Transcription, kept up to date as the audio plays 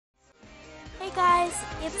guys,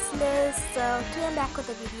 it's Liz. So today I'm back with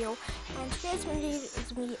a video, and today's video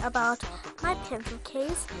is me about my pencil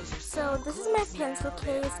case. So this is my pencil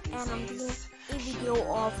case, and I'm doing a video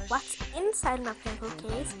of what's inside my pencil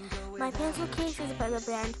case. My pencil case is by the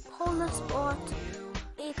brand POPZ.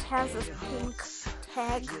 It has this pink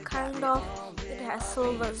tag kind of. It has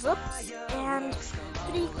silver zips and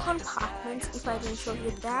 3 compartments, if I didn't show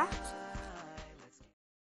you that.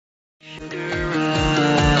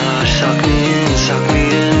 Suck me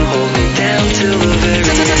in, hold me down till the very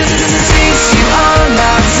end. You are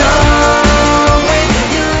my zone.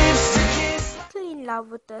 Your lips to kiss. I'm actually in love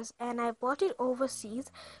with this, and I bought it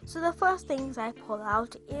overseas. So the first things I pull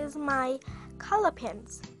out is my color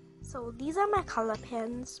pens. So these are my color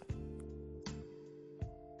pens.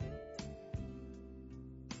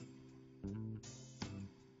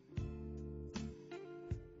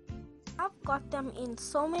 I've got them in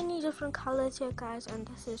so many different colors here, guys, and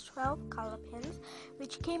this is 12 color pens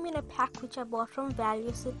which came in a pack which I bought from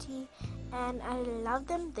Value City, and I love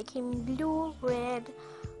them. They came in blue, red,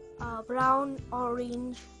 brown,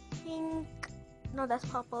 orange, pink, no, that's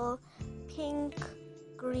purple, pink,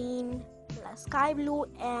 green, sky blue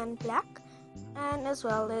and black, and as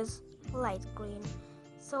well as light green.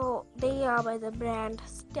 So they are by the brand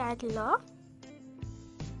Stadler.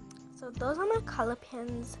 So those are my color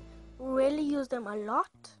pens. Really use them a lot.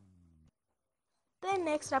 Then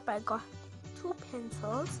next up I got 2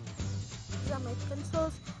 pencils. These are my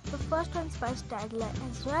pencils. The first one's by Stadler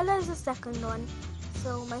as well as the second one.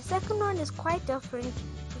 So my second one is quite different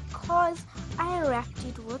because I wrapped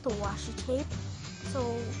it with washi tape.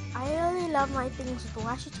 So I really love my things with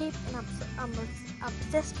washi tape, and I'm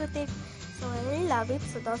obsessed with it. So I really love it.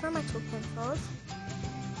 So those are my 2 pencils.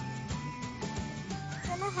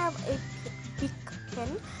 Then I have a big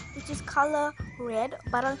pen which is color red,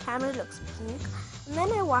 but on camera it looks pink, and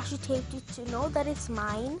then I washi taped it to know that it's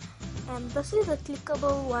mine. And this is the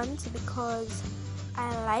clickable ones because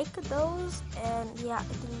I like those, and yeah, I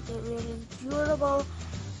think they're really durable.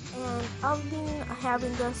 And I've been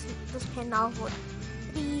having this pen now for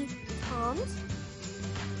 3 terms,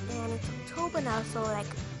 and it's October now, so like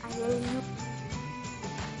I really.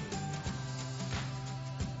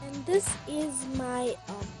 This is my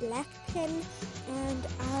black pen, and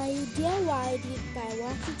I DIY'd it by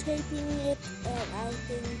washi taping it, and I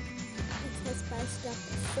think it has spiced up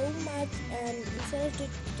so much, and instead of it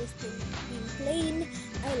just being plain,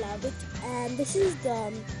 I love it. And this is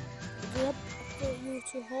the grip for you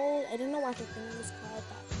to hold. I don't know what the thing is called,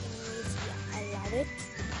 but anyways, yeah, I love it.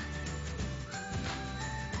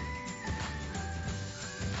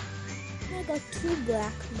 I got 2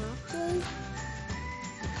 black markers.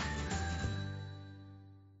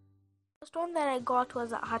 The one that I got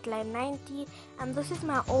was a Artline 90, and this is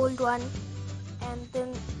my old one, and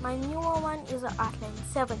then my newer one is a Artline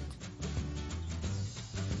 70.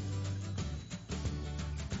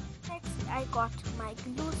 Next I got my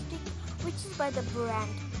glue stick, which is by the brand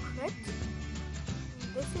Pics.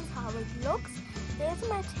 This is how it looks. There's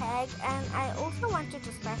my tag, and I also wanted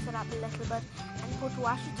to spice it up a little bit and put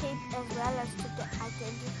washi tape as well as to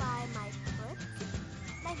identify my Pics,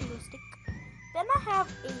 my glue stick. Then I have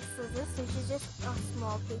a scissors, which is just a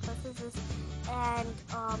small paper scissors, and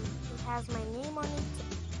it has my name on it,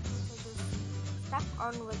 which I just stuck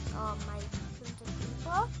on with my printed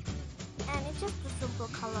paper, and it's just a simple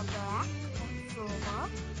color black and silver,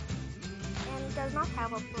 and it does not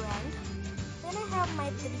have a brand. Then I have my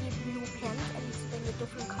 3 blue pens, and it's been the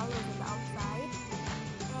different colors on the outside,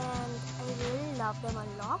 and I really love them a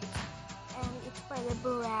lot, and it's by the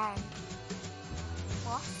brand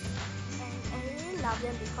POPZ. And I really love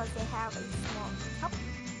them because they have a small cup.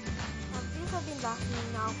 Now these have been lasting me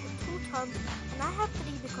now for 2 terms, and I have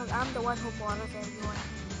 3 because I'm the one who bothers everyone.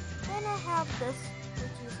 Then I have this,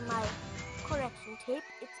 which is my correction tape.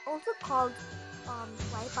 It's also called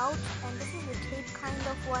Wipeout, and this is a tape kind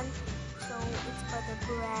of one. So it's by the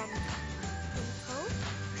brand Info,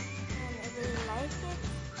 and I really like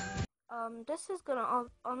it. This is gonna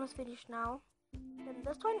almost finish now. Then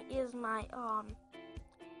this one is my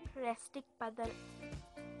press stick by the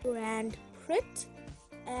brand Pics,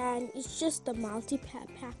 and it's just the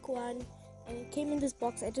multi-pack one, and it came in this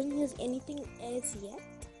box. I didn't use anything else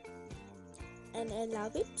yet, and I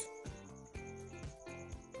love it.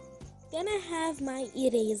 Then I have my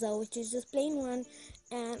eraser, which is just plain one,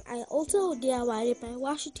 and I also DIY'd it by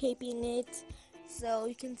washi taping it. So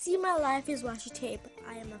you can see my life is washi tape.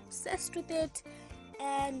 I am obsessed with it,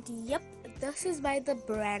 and yep, this is by the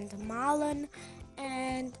brand Marlin.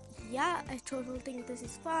 And yeah, I totally think this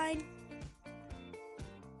is fine.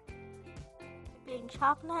 Playing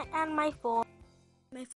sharpener and my phone.